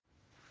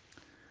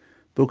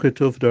Boker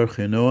Tov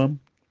Darchei Noam.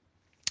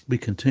 We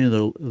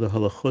continue the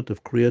halachot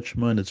of Kriyat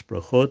Shema and its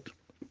brachot.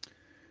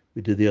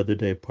 We did the other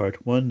day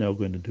part 1, now we're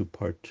going to do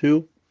part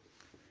 2.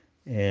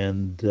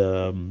 And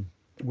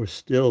we're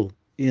still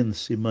in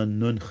Siman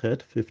Nun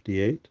Chet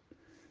 58.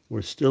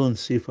 We're still in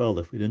Sif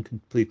Aleph. We didn't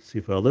complete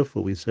Sif Aleph.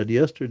 What we said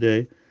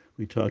yesterday,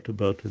 we talked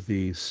about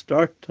the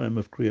start time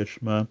of Kriyat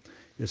Shema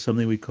is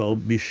something we call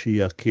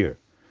Mishiyakir.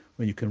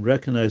 When you can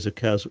recognize a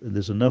casual,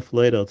 there's enough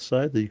light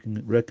outside that you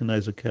can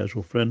recognize a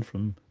casual friend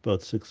from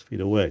about 6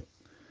 feet away.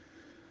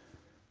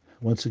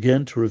 Once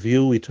again, to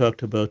review, we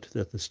talked about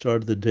that the start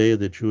of the day,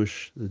 the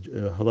Jewish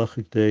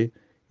halachic day,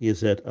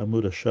 is at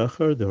Amud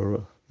HaShachar,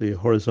 the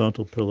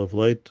horizontal pillar of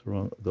light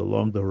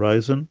along the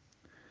horizon.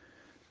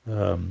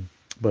 About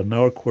an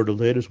hour, quarter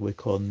later is what we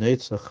call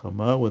Neitz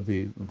HaChama,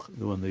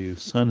 when the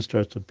sun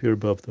starts to appear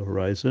above the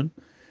horizon.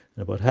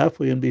 And about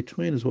halfway in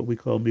between is what we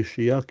call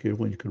Mishiyakir,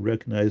 when you can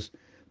recognize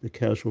the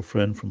casual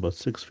friend from about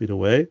 6 feet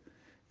away.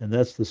 And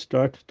that's the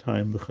start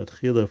time,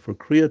 l'chatchila, for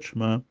Kriyat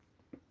Shema,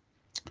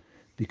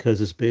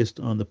 because it's based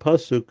on the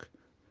pasuk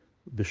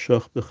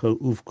b'shach b'cha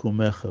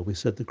uvkumecha. We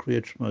set the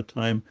Kriyat Shema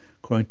time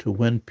according to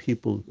when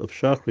people of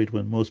Shachrit,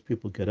 when most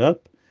people get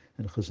up,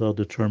 and Chazal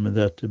determined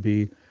that to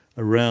be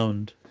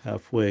around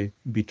halfway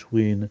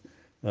between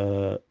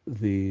the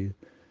Amud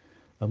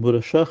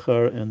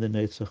HaShachar and the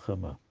Neitz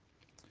HaChama.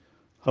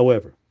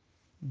 However,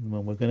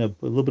 we're going to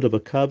have a little bit of a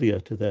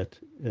caveat to that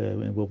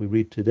in what we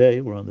read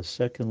today. We're on the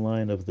second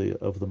line of the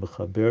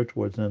Mechaber,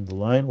 towards the end of the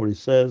line, where he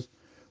says,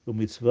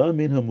 "U'mitzvah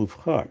min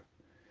hamuvchar."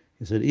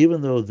 He said,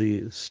 even though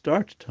the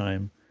start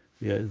time,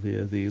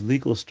 the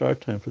legal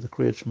start time for the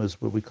Kriyat Shema is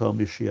what we call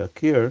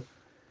Mishiyakir,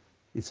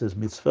 he says,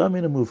 mitzvah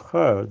min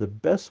muvchar, the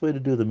best way to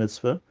do the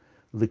mitzvah,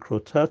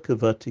 likrota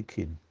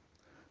kevatikin,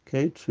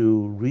 okay,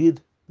 to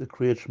read the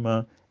Kriyat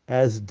Shema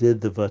as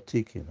did the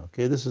Vatikin.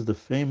 Okay, this is the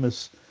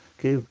famous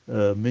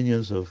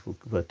minions of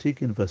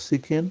Vatikin,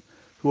 Vasikin.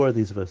 Who are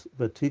these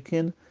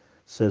Vatikin?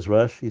 Says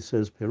Rashi,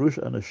 says, Perush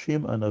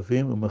Anashim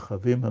Anavim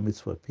Umechavim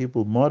HaMitzvot,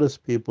 people,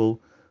 modest people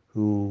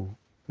who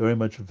very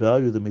much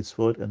value the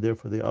mitzvot, and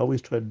therefore they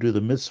always try to do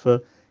the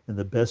mitzvah in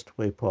the best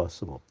way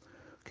possible.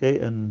 Okay,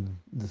 and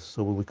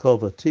so what we call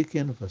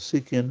Vatikin,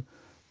 Vasikin,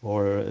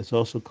 or it's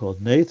also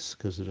called Neitz,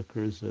 because it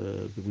occurs,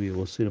 we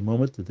will see in a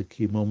moment, that the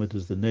key moment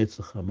is the Neitz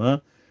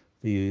HaChama,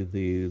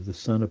 the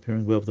sun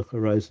appearing above the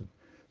horizon.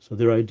 So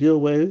their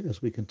ideal way,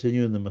 as we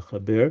continue in the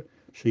Mechaber,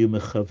 Sheyu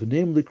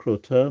Mechavnim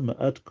Likrota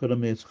Ma'at Kodam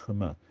Neitz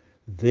HaChama.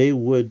 They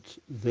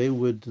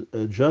would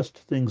adjust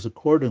things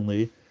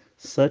accordingly,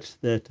 such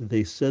that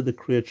they said the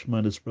Kriyat Shema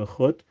and its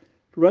brachot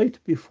right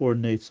before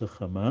Neitz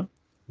HaChama.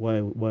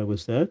 Why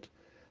was that?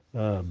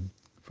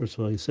 First of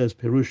all, he says,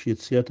 Perush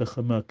Yitziat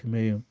HaChama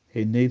K'mei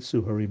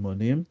Neitzu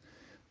Harimonim.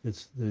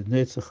 It's the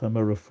Neitz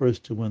HaChama refers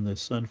to when the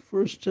sun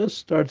first just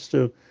starts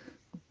to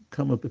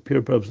appear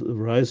above the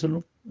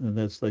horizon, and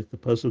that's like the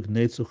pasuk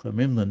Neitzu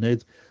Chamim. The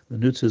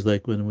nutz is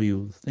like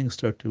when things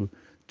start to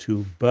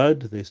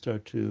bud, they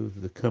start to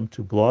come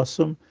to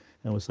blossom,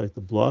 and it's like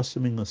the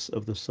blossoming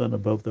of the sun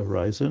above the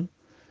horizon.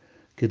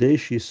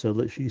 Kadesh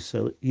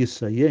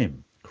Yisayim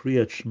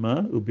Kriyat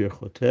Shema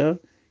Ubirchotea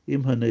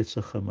Im HaNeitz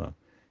HaChama.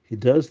 He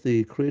does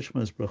the Kriyat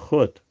Shema's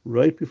brachot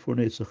right before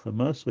Neitz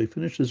HaChama, so he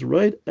finishes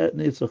right at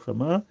Neitz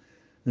HaChama,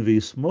 and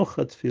V'yismoch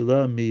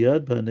HaTfilah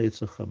miyad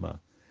b'HaNeitz HaChama.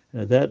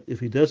 And that, if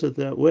he does it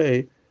that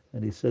way,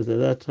 and he says at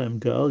that time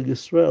Gal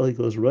Yisrael, he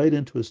goes right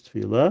into his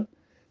tefillah,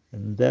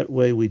 and that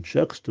way we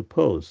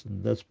juxtapose,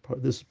 and this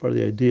is part of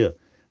the idea.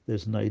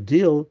 There's an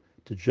ideal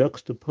to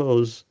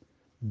juxtapose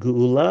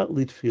Geula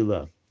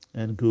Litfilah,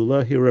 and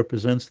Geula here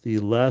represents the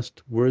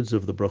last words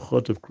of the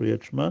brachot of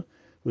Kriyat Shema,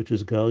 which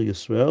is Gal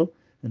Yisrael,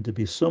 and to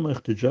be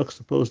somech, to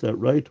juxtapose that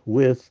right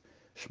with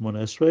Shmon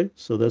Esrei,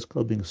 so that's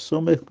called being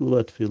somech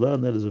Geula Tfilah,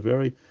 and that is a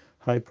very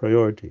high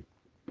priority.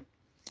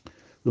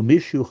 Somebody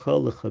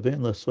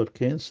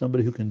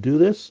who can do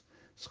this,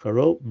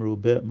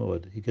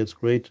 he gets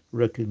great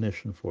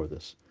recognition for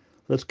this.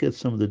 Let's get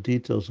some of the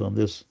details on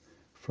this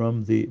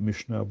from the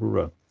Mishnah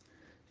Berurah.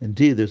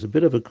 Indeed, there's a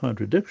bit of a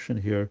contradiction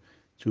here.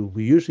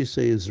 We usually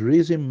say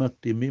Zrizim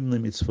makdimim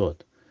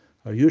lemitzvot.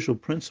 Our usual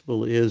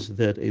principle is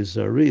that a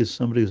zariz,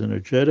 somebody who's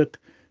energetic,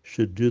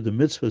 should do the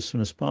mitzvah as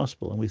soon as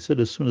possible. And we said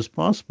as soon as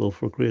possible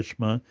for Kriyat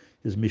Shema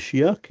is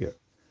Mishiyakir.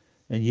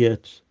 And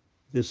yet,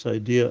 this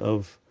idea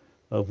of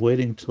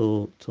waiting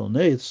till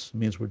Neitz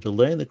means we're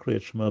delaying the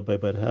Kriyat Shema by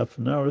about half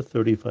an hour,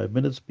 35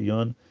 minutes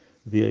beyond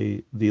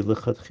the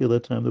lechatchila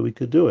time that we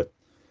could do it.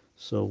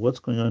 So what's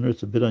going on here?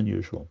 It's a bit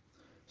unusual.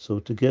 So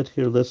to get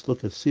here, let's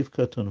look at Sif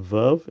Katan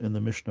Vav in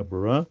the Mishnah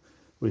Berurah,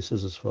 where he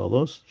says as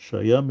follows: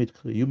 Shayu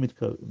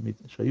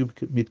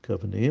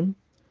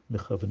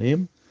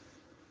mitkavnim,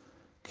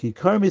 ki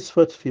kar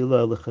mitzvah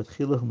tefillah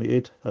lechatchila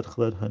mi'et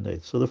hatchilad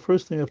haneitz. So the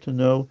first thing you have to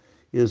know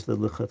is the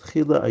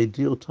lechatchila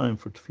ideal time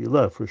for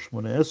tefillah, for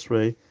Shmona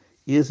Esrei,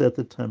 is at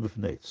the time of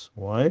Neitz.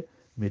 Why?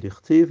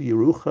 Medichtiv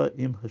Yerucha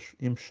im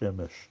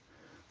shemesh.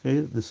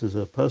 Okay, this is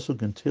a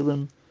pasuk in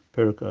Tilim,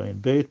 Perek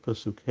Ayin Beit,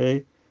 pasuk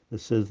Hey, that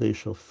says they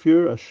shall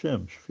fear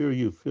Hashem, fear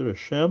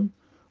Hashem,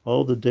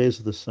 all the days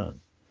of the sun.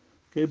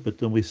 Okay, but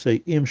then we say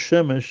im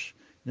shemesh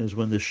is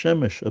when the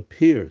shemesh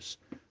appears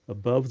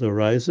above the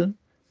horizon.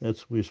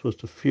 That's we're supposed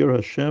to fear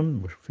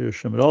Hashem. We fear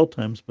Hashem at all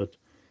times, but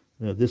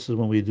this is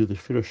when we do the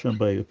fear Hashem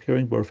by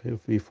appearing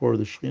before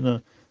the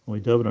Shekhinah when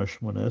we daven our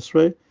Shemona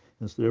Esrei.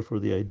 And so therefore,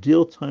 the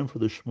ideal time for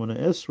the Shemona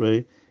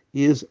Esrei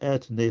is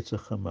at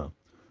Netzach Hama.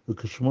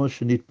 Ukashmo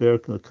shenit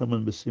berak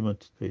l'kaman b'siman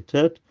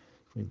peitet.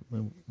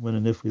 When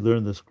and if we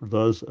learn the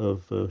laws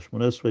of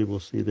Shemona Esrei, we'll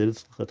see that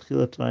its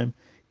Chatchila time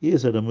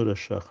is at Amud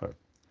HaShachar.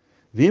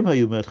 V'im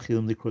hayu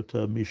matchilim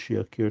likrota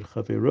mishiakir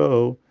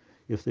chavero,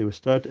 if they would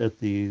start at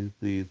the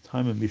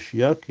time of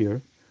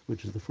Mishiakir,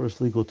 which is the first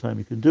legal time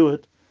you can do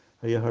it,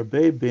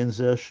 hayaharbe ben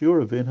zeh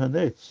shiur ben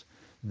hanetz.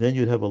 Then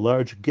you'd have a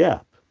large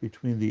gap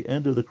between the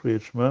end of the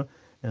Kriyat Shema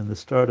and the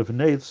start of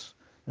Netz,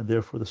 and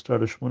therefore the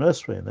start of Shemona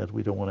Esrei, and that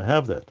we don't want to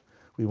have that.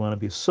 We want to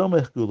be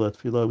somech gulat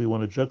tefillah, we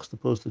want to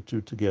juxtapose the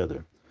two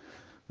together.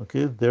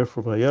 Okay,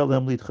 therefore,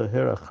 vayalem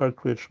litchaher achar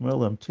Kriyat Shema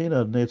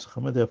lamtina Netz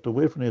Chama, they have to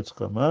wait for Netz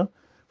Chama,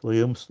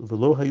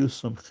 v'lo hayu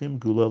somchim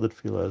gula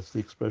l'tefillah. That's the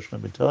expression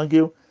I've been telling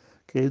you.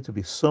 Okay, to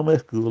be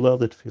somech gula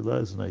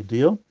l'tefillah is an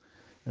ideal,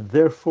 and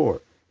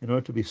therefore, in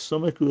order to be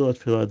somech gula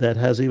l'tefillah, that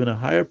has even a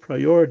higher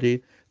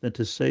priority than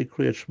to say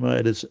Kriyat Shema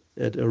at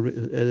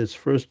its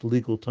first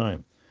legal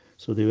time.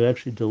 So they would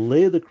actually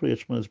delay the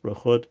Kriyat Shema's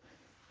brachot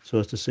so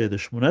as to say the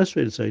Shemona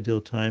Esrei its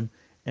ideal time,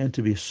 and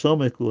to be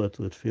somech gula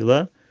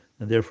l'tefillah,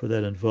 and therefore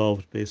that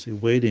involved basically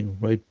waiting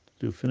right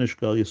to finish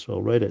Gal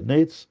Yisrael right at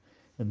Netz,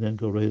 and then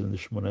go right in the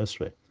Shemona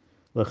Esrei.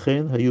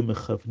 Lachen hayu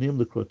mechavnim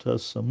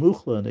lekrotas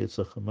samuch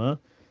la'Netzach Hama.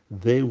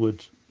 They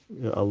would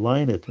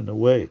align it in a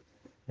way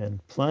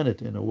and plan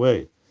it in a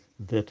way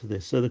that they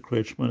said the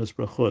Kriyat Shema's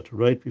brachot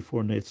right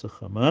before Netzach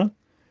Hama,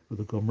 with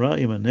the Gomra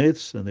ima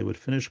Netz, and they would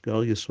finish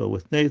Gal Yisrael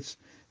with Netz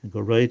and go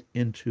right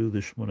into the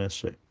Shemona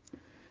Esrei.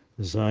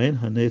 Zayin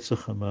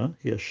haNetzach Hama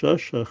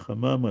hiashash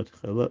hachama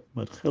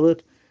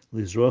matchelet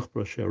lizroch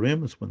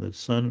brasharim. It's when the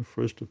sun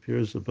first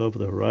appears above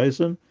the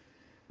horizon.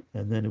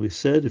 And then we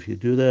said, if you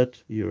do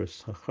that, your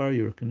sachar,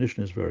 your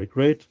condition is very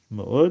great.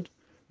 Ma'od,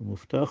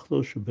 muftach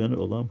lo sheben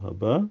olam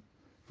haba,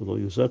 v'lo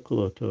yuzakul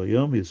oto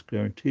yom. He is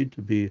guaranteed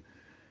to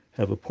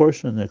have a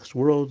portion in the next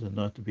world and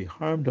not to be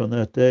harmed on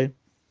that day.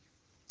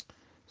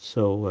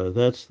 So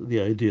that's the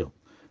ideal.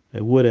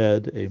 I would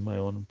add my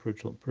own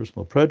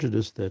personal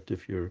prejudice that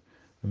if you're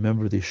a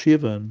member of the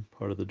yeshiva and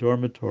part of the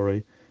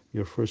dormitory,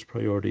 your first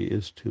priority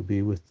is to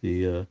be with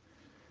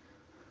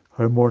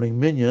our morning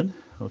minyan.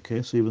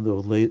 Okay, so even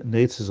though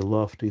Netz is a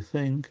lofty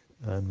thing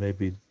and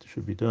maybe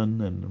should be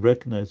done and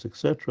recognized,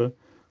 etc.,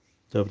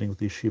 davening with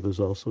the yeshiva is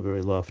also a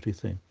very lofty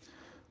thing.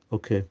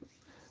 Okay,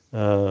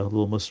 a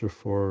little muster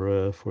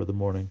for the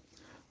morning.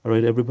 All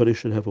right, everybody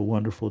should have a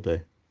wonderful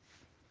day.